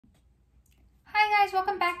Hi guys,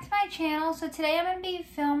 welcome back to my channel. So today I'm going to be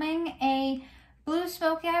filming a blue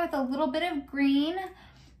smoky eye with a little bit of green.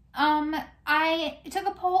 I took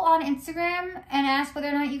a poll on Instagram and asked whether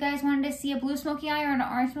or not you guys wanted to see a blue smoky eye or an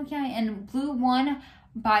orange smoky eye, and blue won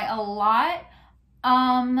by a lot.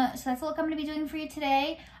 So that's the look I'm going to be doing for you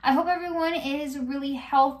today. I hope everyone is really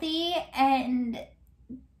healthy and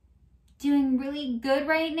doing really good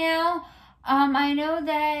right now. I know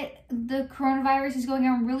that the coronavirus is going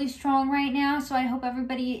on really strong right now, so I hope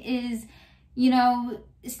everybody is,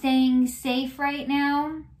 staying safe right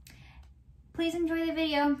now. Please enjoy the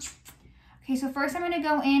video. Okay, so first I'm going to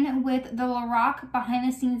go in with the Lorac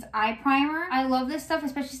Behind the Scenes Eye Primer. I love this stuff,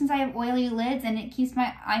 especially since I have oily lids and it keeps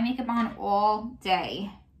my eye makeup on all day.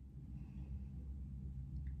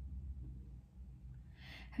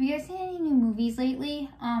 Have you guys seen any new movies lately?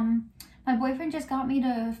 My boyfriend just got me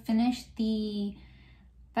to finish the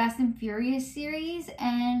Fast and Furious series,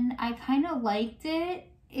 and I kind of liked it.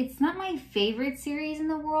 It's not my favorite series in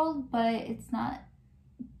the world, but it's not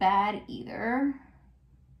bad either.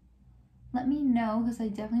 Let me know, because I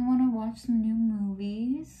definitely want to watch some new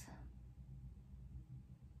movies.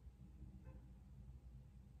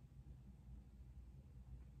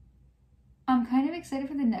 I'm kind of excited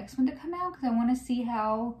for the next one to come out, because I want to see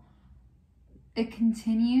how it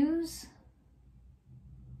continues.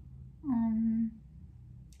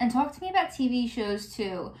 And talk to me about TV shows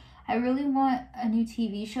too. I really want a new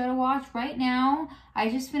TV show to watch. Right now, I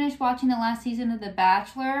just finished watching the last season of The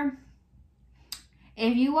Bachelor.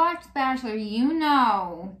 If you watched Bachelor, you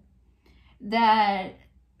know that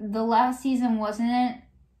the last season wasn't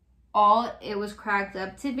all it was cracked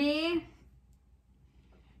up to be.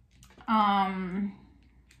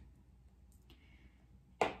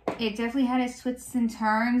 It definitely had its twists and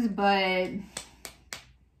turns, but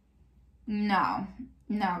no,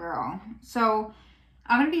 girl. So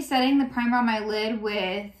I'm going to be setting the primer on my lid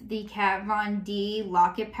with the Kat Von D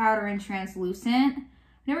Lock-It Powder in Translucent.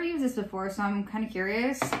 I've never used this before, so I'm kind of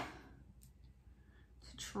curious to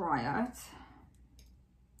try it.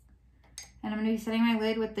 And I'm going to be setting my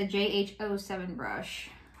lid with the JH07 brush.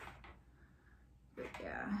 But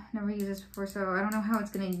yeah, never used this before, so I don't know how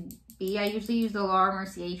it's going to be. I usually use the Laura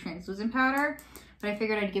Mercier Translucent Powder, but I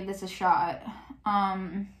figured I'd give this a shot.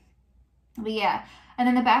 But yeah, and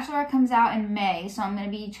then The Bachelor comes out in May, so I'm going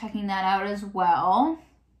to be checking that out as well.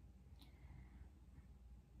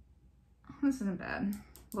 This isn't bad.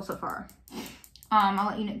 Well, so far. I'll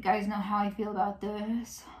let you guys know how I feel about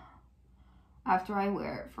this after I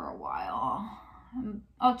wear it for a while.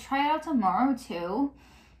 I'll try it out tomorrow too,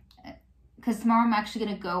 because tomorrow I'm actually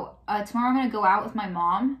going to go, out with my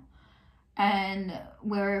mom and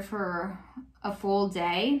wear it for a full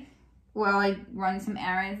day while I run some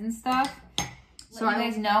errands and stuff. So you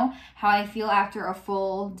guys know how I feel after a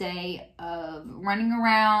full day of running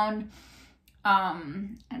around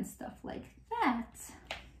and stuff like that.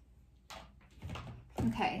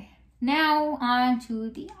 Okay, now on to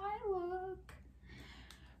the eye look.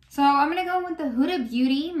 So I'm going to go with the Huda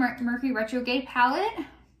Beauty Mercury Retrograde palette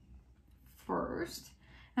first.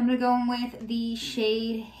 I'm going to go in with the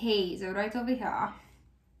shade Haze right over here. I'll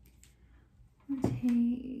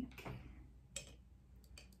take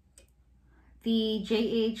the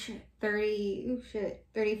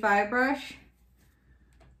JH35 brush.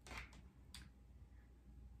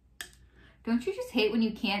 Don't you just hate when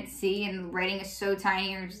you can't see and the writing is so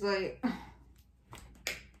tiny and you're just like,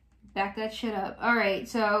 back that shit up. All right,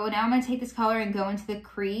 so now I'm going to take this color and go into the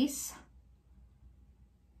crease.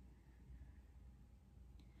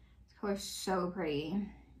 This color is so pretty.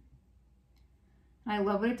 I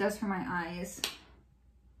love what it does for my eyes.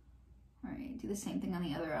 All right, do the same thing on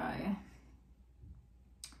the other eye.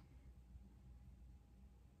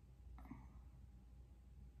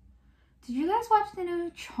 Did you guys watch the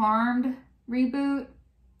new Charmed reboot?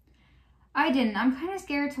 I didn't. I'm kind of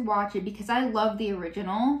scared to watch it because I love the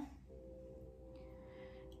original.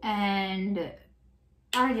 And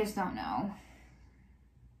I just don't know.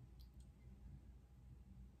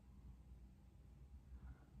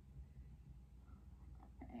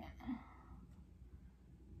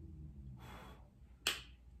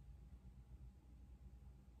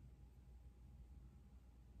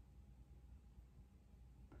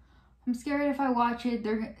 I'm scared if I watch it,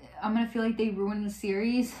 I'm gonna feel like they ruined the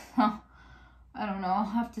series. I don't know, I'll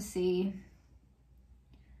have to see.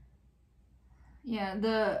 Yeah,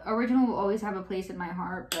 the original will always have a place in my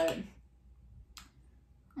heart, but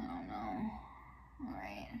I don't know.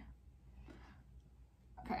 Alright.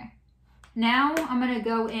 Okay. Now I'm gonna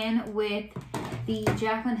go in with the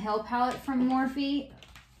Jaclyn Hill palette from Morphe.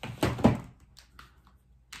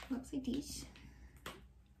 Looks like these.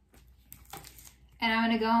 And I'm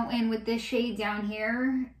gonna go in with this shade down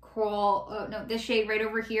here called, no, this shade right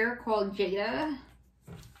over here called Jada.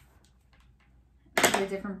 A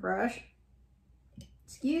different brush.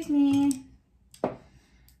 Excuse me.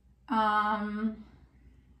 Yeah.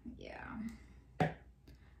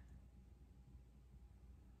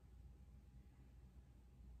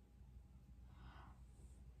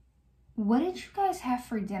 What did you guys have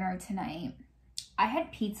for dinner tonight? I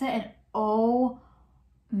had pizza and oh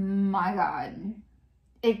my God.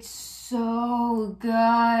 It's so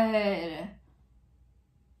good.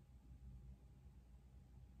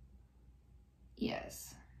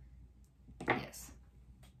 Yes. Yes.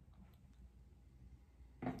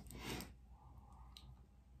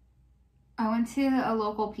 I went to a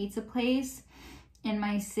local pizza place in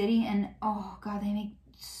my city and oh God, they make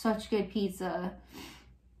such good pizza.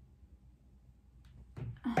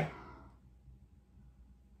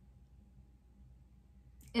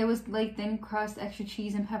 It was like thin crust, extra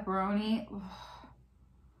cheese, and pepperoni. Ugh.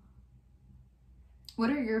 What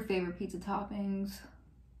are your favorite pizza toppings?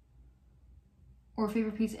 Or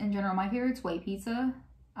favorite pizza in general? My favorite's white pizza.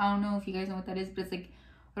 I don't know if you guys know what that is, but it's like,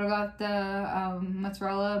 I got the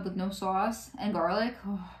mozzarella with no sauce and garlic.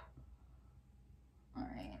 Oh. All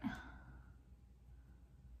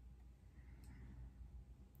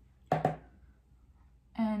right.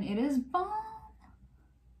 And it is bomb.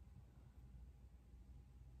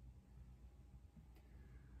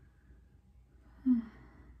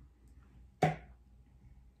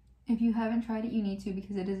 If you haven't tried it, you need to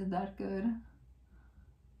because it is that good.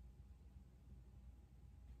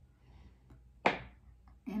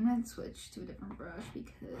 I'm gonna switch to a different brush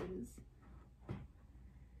because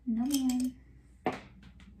no man.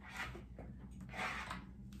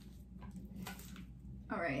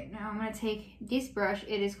 Alright, now I'm gonna take this brush.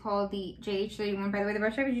 It is called the JH31. By the way, the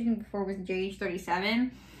brush I was using before was the JH37.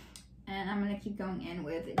 And I'm gonna keep going in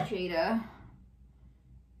with Jada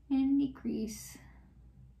in the crease.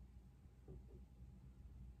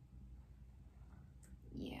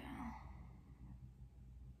 Yeah.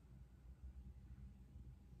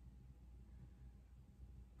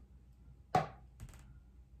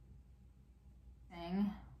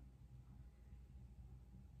 Thing.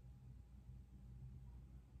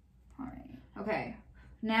 All right. Okay.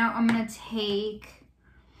 Now I'm gonna take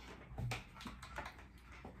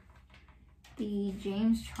the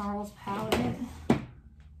James Charles palette.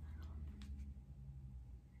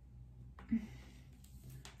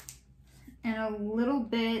 And a little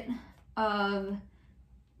bit of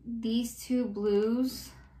these two blues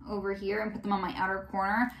over here and put them on my outer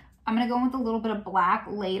corner. I'm gonna go in with a little bit of black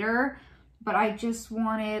later, but I just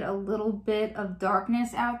wanted a little bit of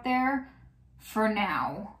darkness out there for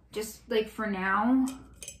now. Just like for now,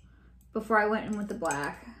 before I went in with the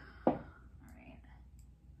black.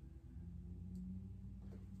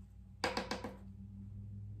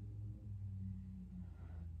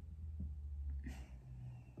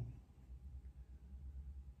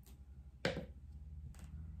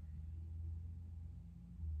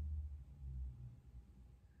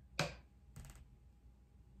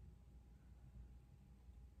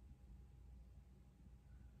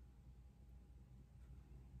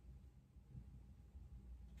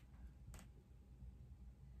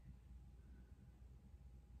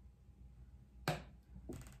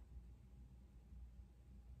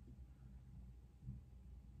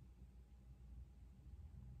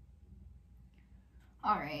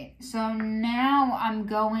 All right, so now I'm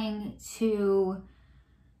going to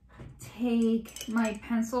take my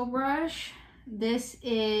pencil brush. This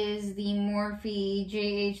is the Morphe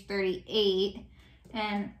JH38,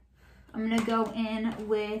 and I'm gonna go in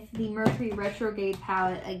with the Mercury Retrograde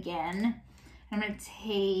palette again. I'm gonna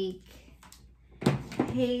take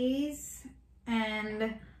Haze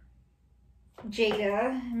and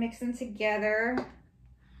Jada, mix them together.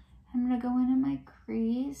 I'm gonna go in my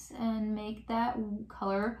crease and make that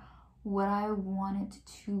color what I want it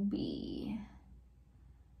to be.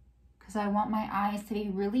 Because I want my eyes to be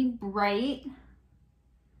really bright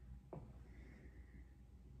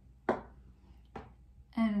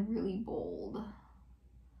and really bold.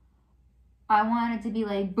 I want it to be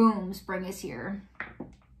like, boom, spring is here.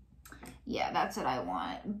 Yeah, that's what I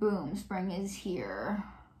want. Boom, spring is here.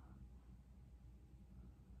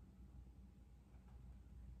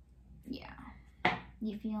 Yeah,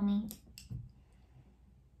 you feel me?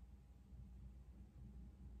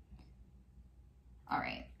 All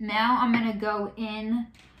right, now I'm gonna go in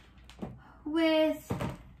with,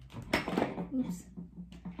 oops,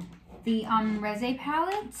 the Amrezy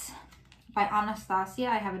palette by Anastasia.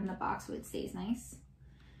 I have it in the box so it stays nice.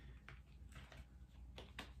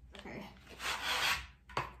 Okay.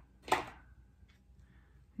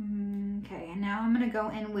 Okay, and now I'm gonna go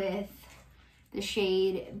in with the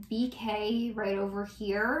shade BK right over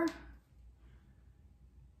here.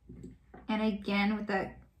 And again, with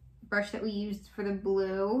that brush that we used for the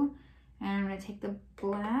blue, and I'm gonna take the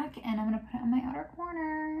black and I'm gonna put it on my outer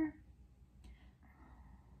corner.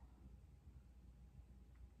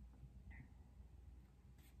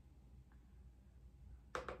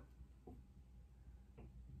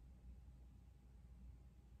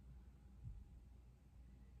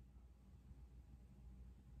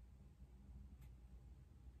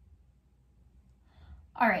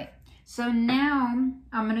 All right, so now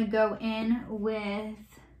I'm gonna go in with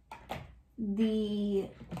the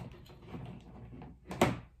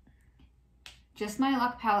Just My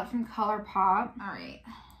Luck palette from Colourpop. All right.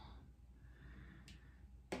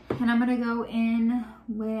 And I'm gonna go in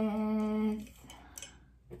with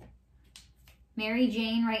Mary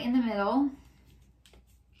Jane right in the middle.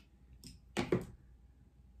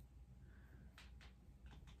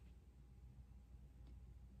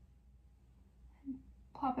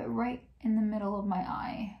 Pop it right in the middle of my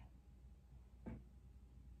eye.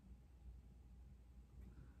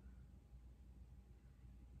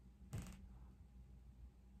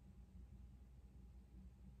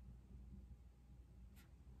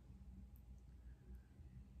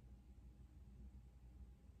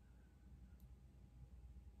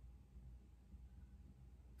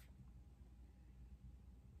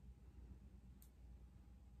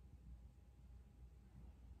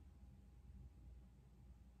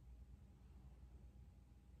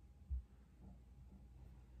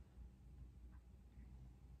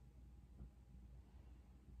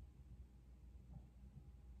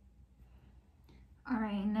 All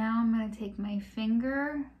right, now I'm gonna take my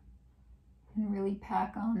finger and really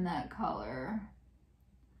pack on that color.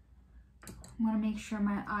 I wanna make sure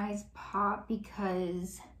my eyes pop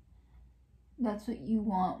because that's what you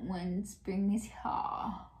want when spring is here.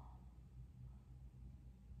 All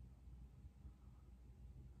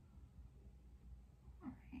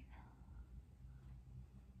right,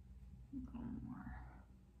 a little more.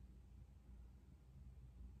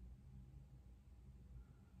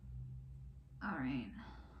 All right.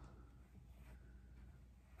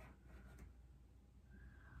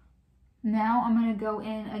 Now I'm gonna go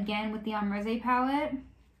in again with the Amrezy palette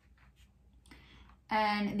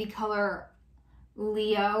and the color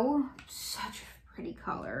Leo. Such a pretty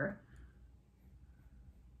color.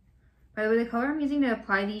 By the way, the color I'm using to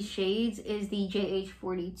apply these shades is the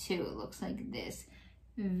JH42. It looks like this.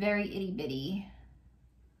 Very itty bitty.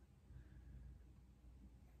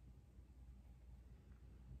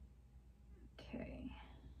 Okay.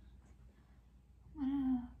 I'm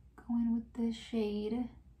gonna go in with this shade.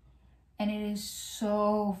 And it is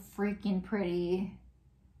so freaking pretty.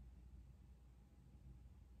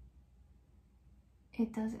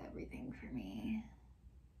 It does everything for me.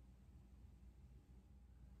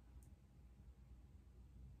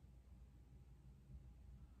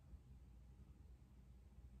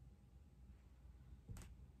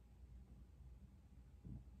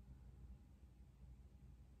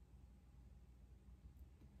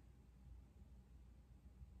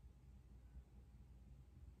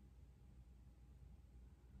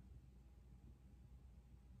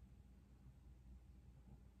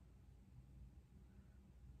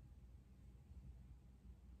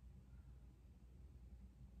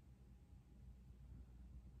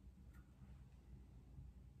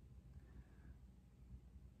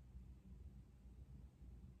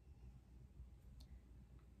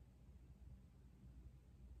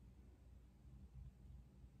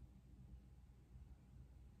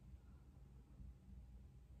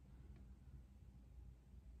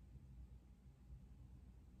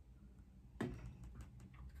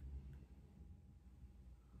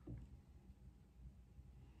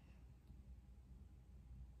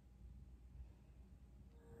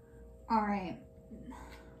 All right.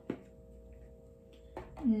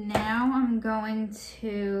 Now I'm going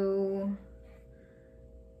to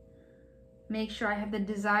make sure I have the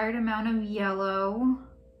desired amount of yellow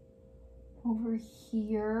over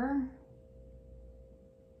here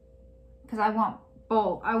because I want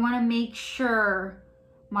both. I want to make sure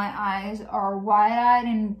my eyes are wide-eyed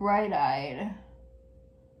and bright-eyed.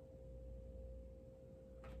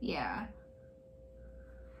 Yeah.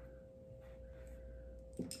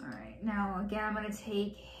 All right, now again, I'm gonna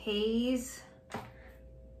take Haze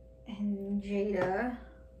and Jada,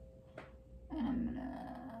 and I'm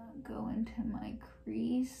gonna go into my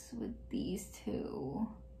crease with these two.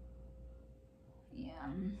 Yeah.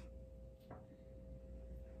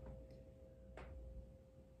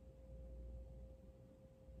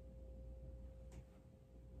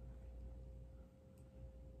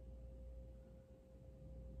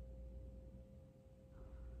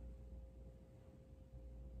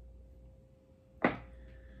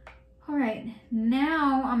 right,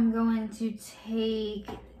 now I'm going to take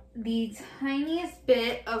the tiniest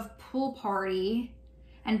bit of Pool Party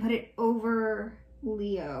and put it over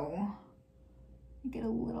Leo. Get a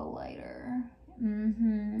little lighter.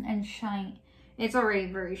 And shine. It's already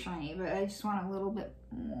very shiny, but I just want a little bit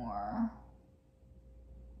more.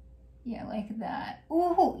 Yeah, like that.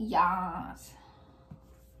 Ooh, yes.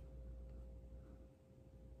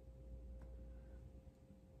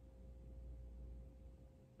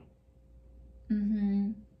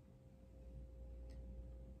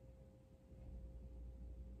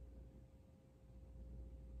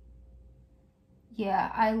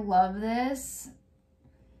 Yeah, I love this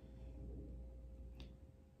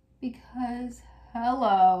because,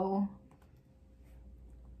 hello.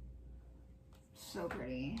 So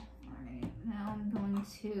pretty. All right, now I'm going to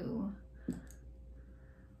just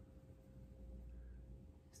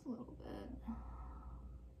a little bit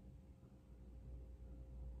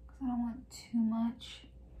because I don't want too much.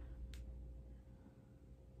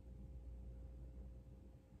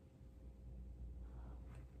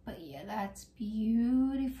 But yeah, that's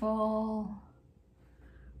beautiful.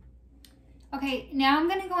 Okay, now I'm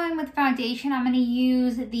gonna go in with foundation. I'm gonna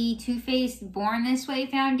use the Too Faced Born This Way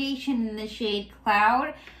foundation in the shade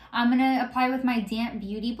Cloud. I'm gonna apply with my damp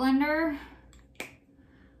beauty blender.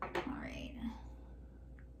 All right.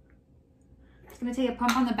 Just gonna take a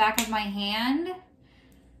pump on the back of my hand.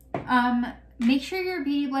 Make sure your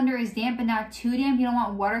beauty blender is damp but not too damp. You don't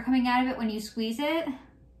want water coming out of it when you squeeze it.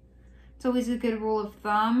 It's always a good rule of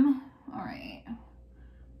thumb. All right, I'm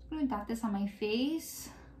gonna dot this on my face.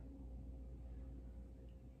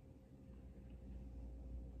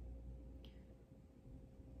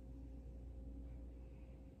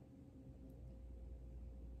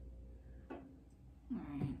 All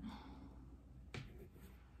right.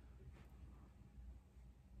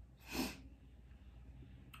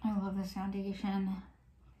 I love this foundation.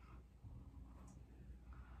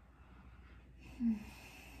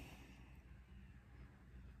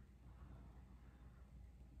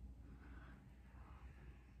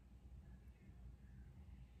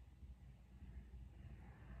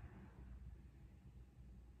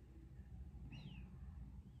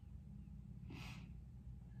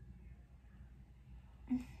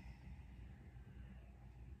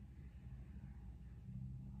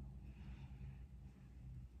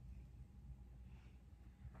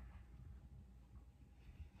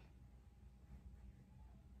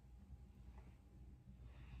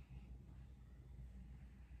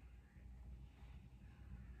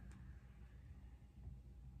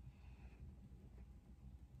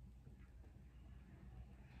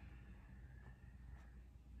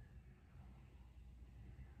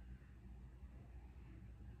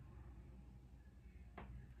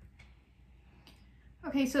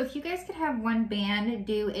 Okay, so if you guys could have one band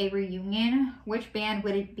do a reunion, which band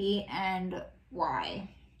would it be and why?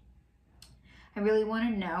 I really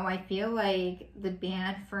want to know. I feel like the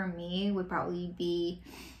band for me would probably be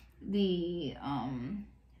the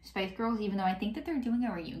Spice Girls, even though I think that they're doing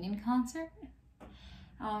a reunion concert.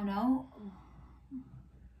 I don't know.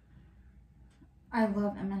 I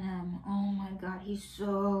love Eminem. Oh my god, he's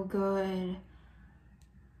so good.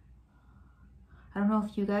 I don't know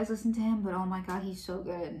if you guys listen to him, but oh my god, he's so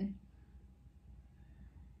good.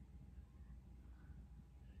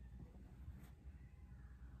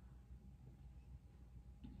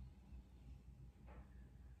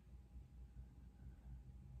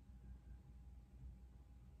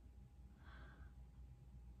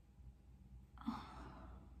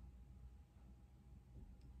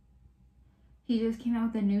 He just came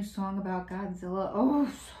out with a new song about Godzilla. Oh,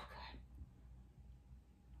 so good.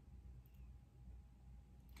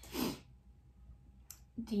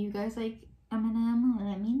 Do you guys like Eminem?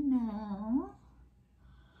 Let me know.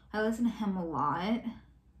 I listen to him a lot. I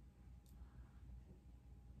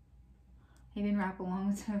even rap along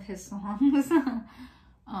with some of his songs. Because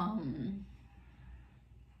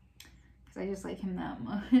I just like him that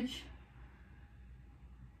much.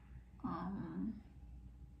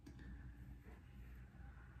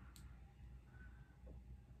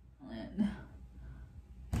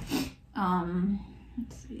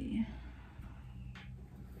 Let's see.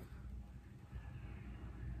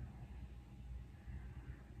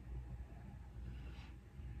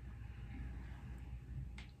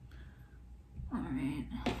 All right.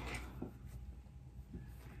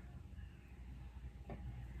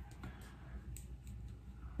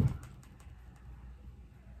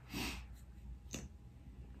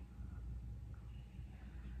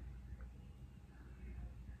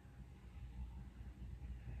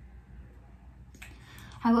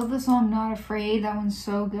 I love the song Not Afraid. That one's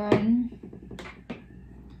so good.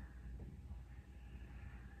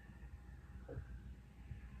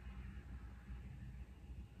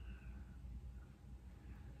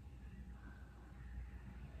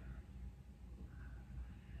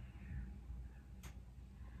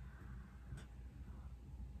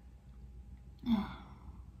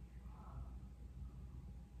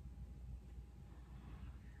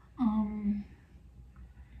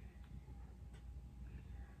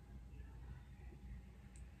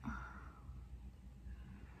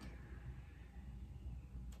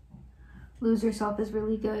 Lose Yourself is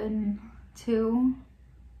really good too.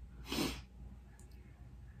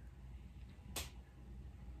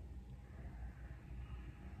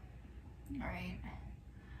 All right.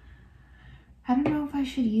 I don't know if I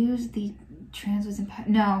should use the translucent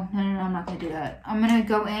no, I'm not gonna do that. I'm gonna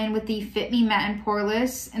go in with the Fit Me Matte and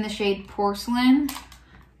Poreless in the shade Porcelain.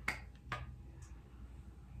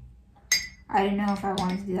 I didn't know if I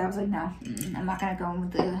wanted to do that. I was like, no, I'm not gonna go in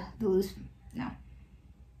with the loose, no.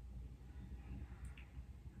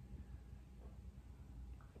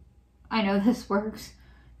 I know this works.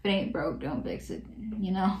 If it ain't broke, don't fix it,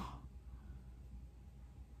 you know?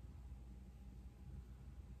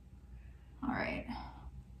 All right.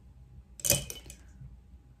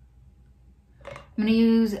 I'm gonna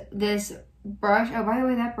use this brush. Oh, by the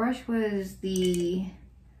way, that brush was the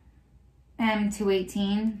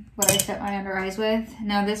M218, what I set my under eyes with.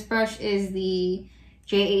 Now this brush is the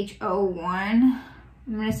JH01. I'm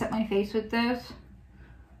gonna set my face with this.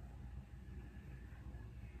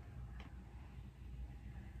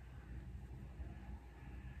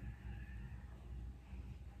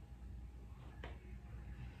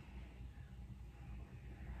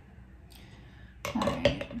 All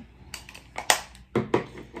right.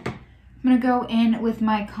 I'm gonna go in with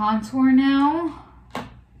my contour now. I'm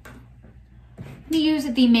gonna use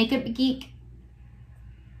the Makeup Geek.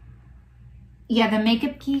 Yeah, the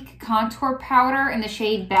Makeup Geek contour powder in the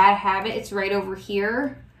shade Bad Habit. It's right over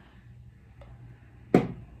here. My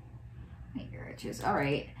ear itches. All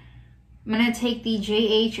right. I'm gonna take the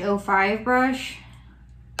JH05 brush,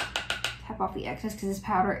 tap off the excess because this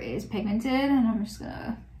powder is pigmented, and I'm just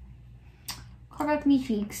gonna carve out my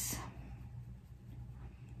cheeks.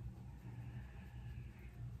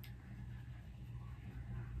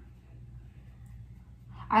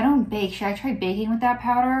 I don't bake. Should I try baking with that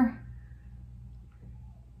powder?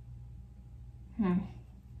 I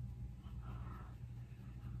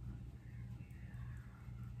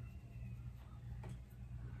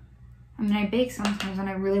mean, I bake sometimes when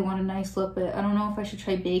I really want a nice look, but I don't know if I should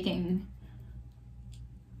try baking.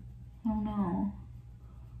 I don't know.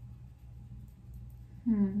 I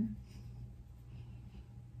don't know.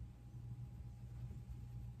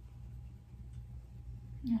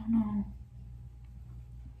 I don't know.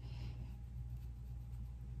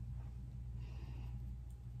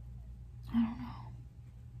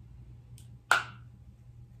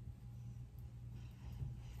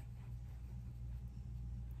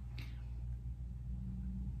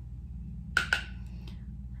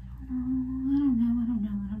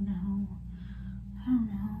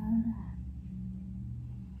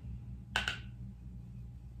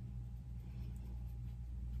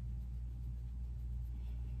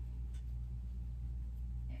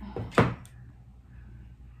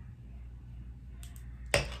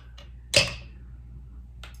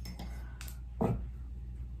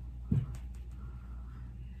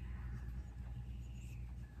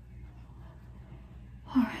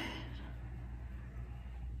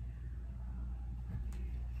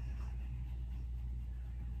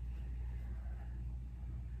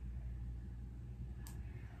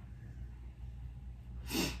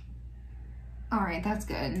 All right, that's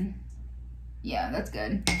good. Yeah, that's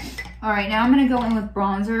good. All right, now I'm gonna go in with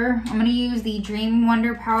bronzer. I'm gonna use the Dream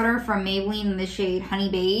Wonder powder from Maybelline in the shade Honey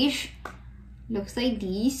Beige. Looks like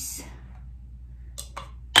this.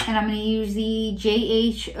 And I'm gonna use the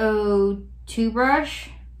JH02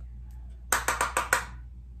 brush.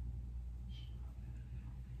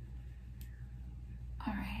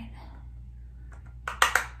 All right.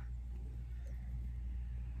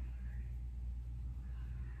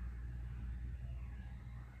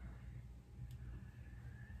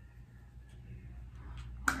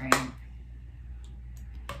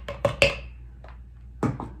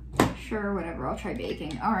 Sure, whatever, I'll try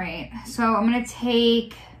baking. All right, so I'm gonna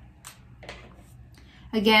take,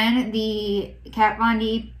 again, the Kat Von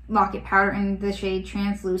D Lock-It powder in the shade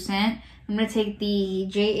Translucent. I'm gonna take the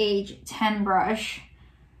JH10 brush,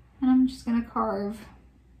 and I'm just gonna carve.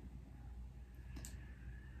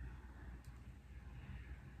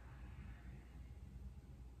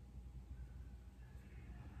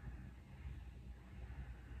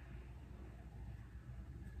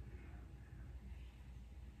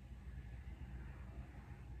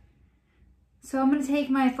 So I'm going to take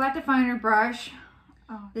my flat definer brush.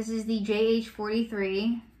 This is the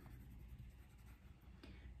JH43.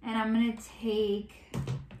 And I'm going to take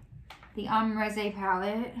the Amrezy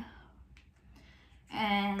palette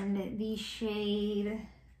and the shade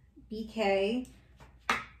BK.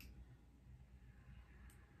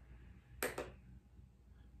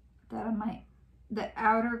 That on the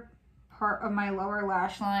outer part of my lower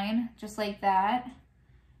lash line, just like that.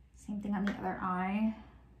 Same thing on the other eye.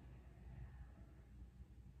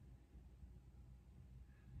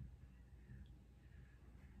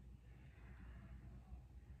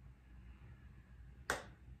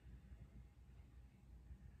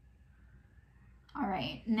 All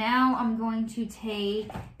right, now I'm going to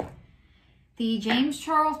take the James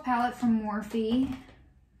Charles palette from Morphe.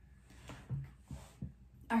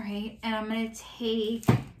 All right, and I'm gonna take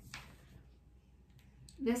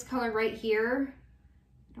this color right here.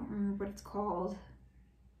 I don't remember what it's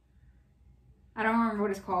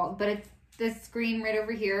called. But it's this green right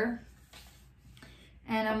over here.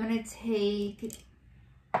 And I'm gonna take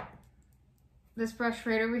this brush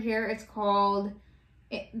right over here. It's called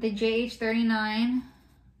the JH39. I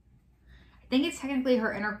think it's technically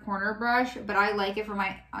her inner corner brush, but I like it for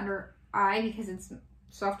my under eye because it's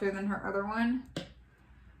softer than her other one.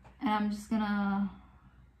 And I'm just gonna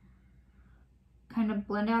kind of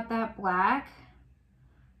blend out that black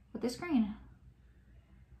with this green.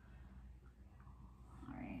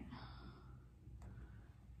 All right.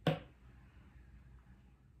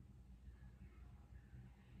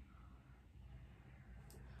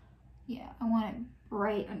 Yeah, I want it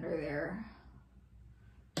right under there.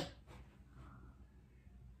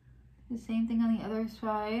 The same thing on the other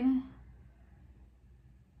side.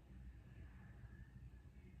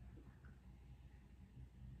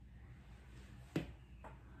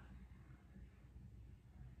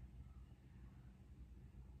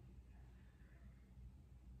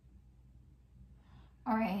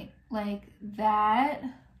 All right, like that.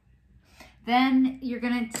 Then you're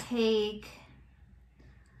gonna take,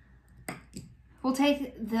 we'll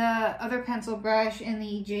take the other pencil brush in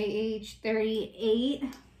the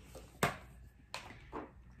JH38.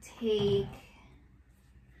 Take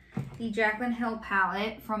the Jaclyn Hill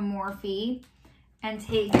palette from Morphe and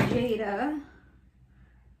take Jada.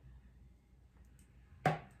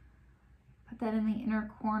 Put that in the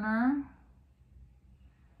inner corner.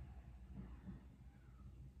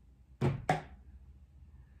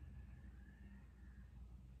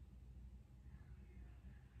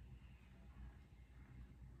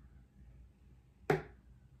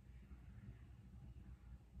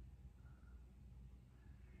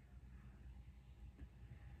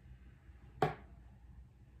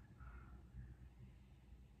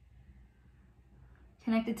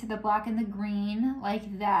 Connect it to the black and the green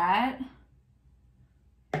like that.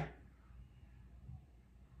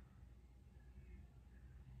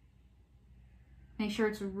 Make sure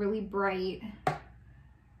it's really bright.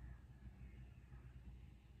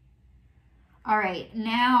 All right,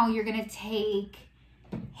 now you're gonna take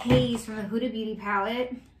Haze from the Huda Beauty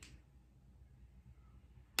palette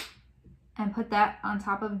and put that on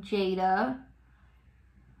top of Jada.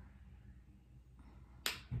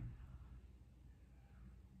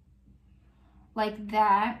 Like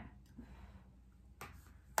that.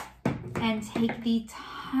 And take the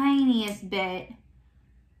tiniest bit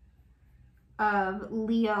of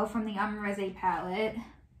Leo from the Amrezy palette.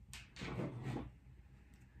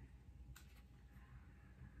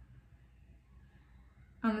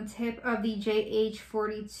 On the tip of the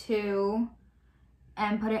JH42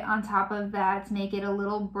 and put it on top of that to make it a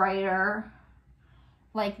little brighter,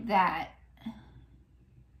 like that.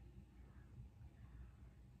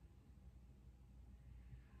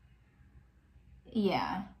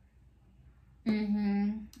 Yeah.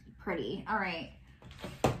 Pretty. All right.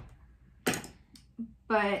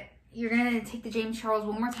 But you're gonna take the James Charles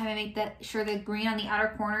one more time and make that sure the green on the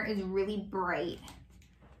outer corner is really bright.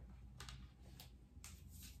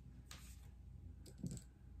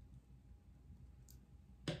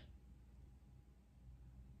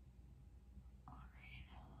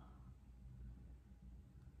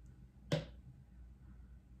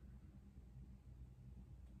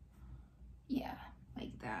 Yeah,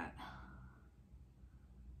 like that.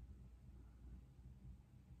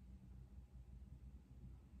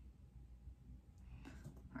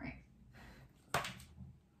 All right.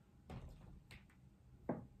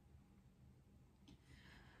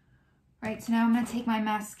 All right, so now I'm gonna take my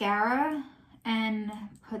mascara and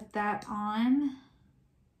put that on.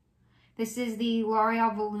 This is the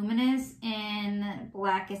L'Oreal Voluminous in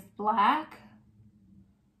Blackest Black.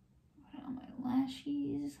 Put it on my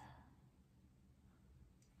lashes.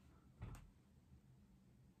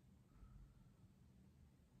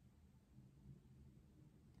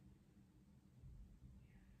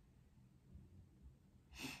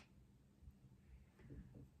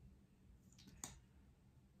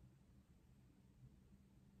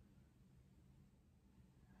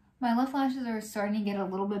 My left lashes are starting to get a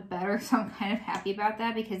little bit better, so I'm kind of happy about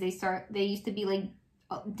that because they used to be like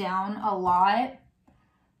down a lot.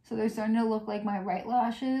 So they're starting to look like my right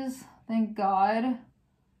lashes. Thank God.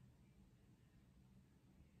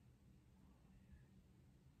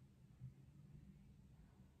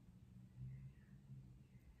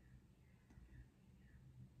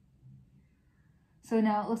 So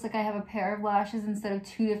now it looks like I have a pair of lashes instead of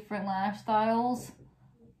 2 different lash styles.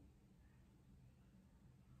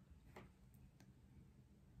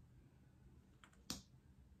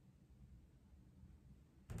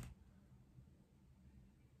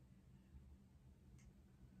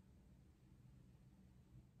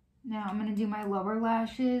 Now I'm gonna do my lower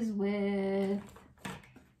lashes with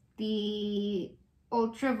the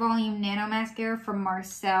Ultra Volume Nano Mascara from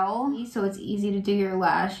Marcelle. So it's easy to do your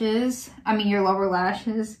lashes. I mean your lower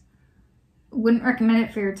lashes. Wouldn't recommend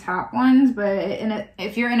it for your top ones, but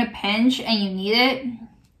if you're in a pinch and you need it,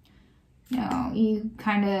 you know, you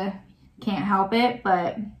kind of can't help it,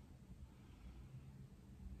 but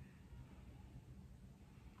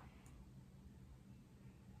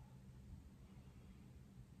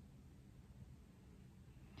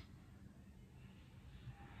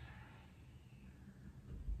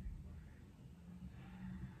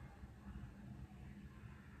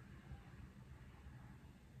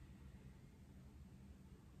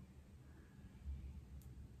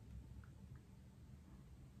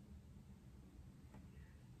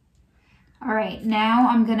all right, now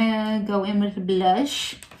I'm gonna go in with a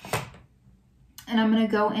blush, and I'm gonna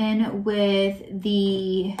go in with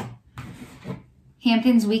the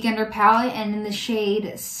Hampton's Weekender palette and in the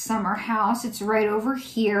shade Summer House. It's right over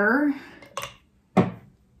here. I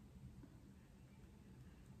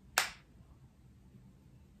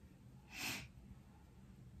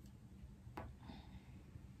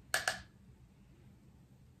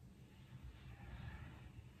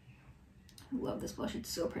love this blush, it's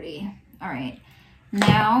so pretty. All right,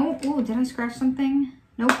 now, oh, did I scratch something?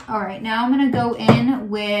 Nope. All right, now I'm gonna go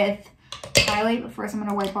in with highlight, but first I'm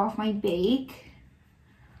gonna wipe off my bake.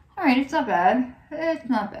 All right, it's not bad. It's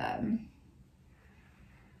not bad.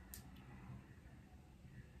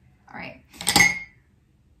 All right.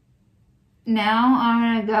 Now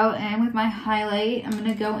I'm gonna go in with my highlight. I'm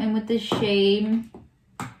gonna go in with the shade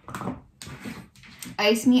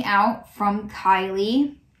Ice Me Out from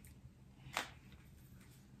Kylie.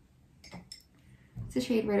 It's a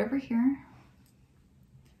shade right over here.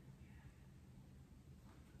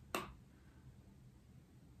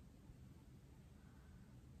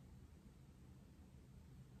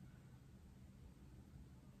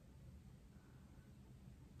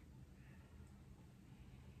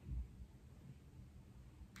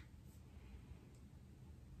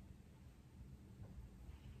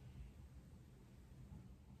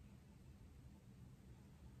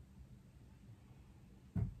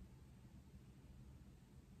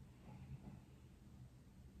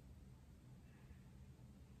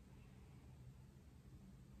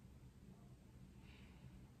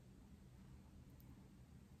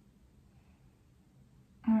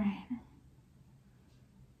 All right.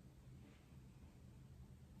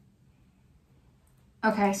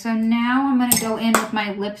 Okay, so now I'm gonna go in with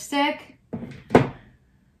my lipstick.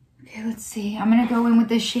 Okay, let's see. I'm gonna go in with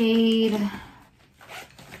the shade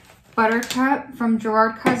Buttercup from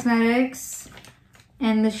Gerard Cosmetics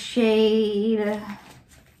and the shade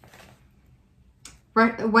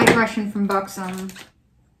White Russian from Buxom.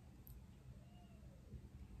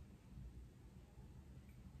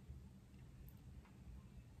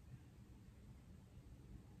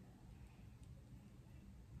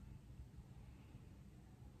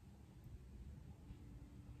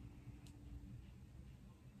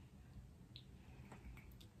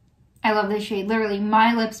 I love this shade. Literally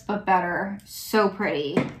my lips, but better. So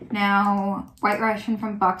pretty. Now, White Russian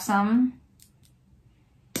from Buxom.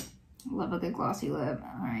 Love a good glossy lip.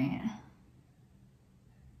 All right.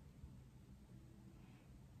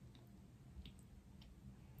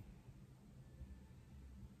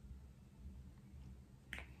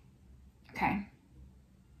 Okay.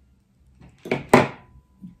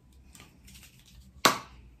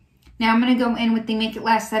 Now I'm going to go in with the Make It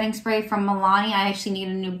Last setting spray from Milani. I actually need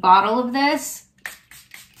a new bottle of this.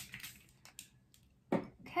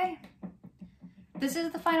 Okay. This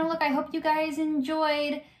is the final look. I hope you guys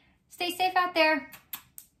enjoyed. Stay safe out there.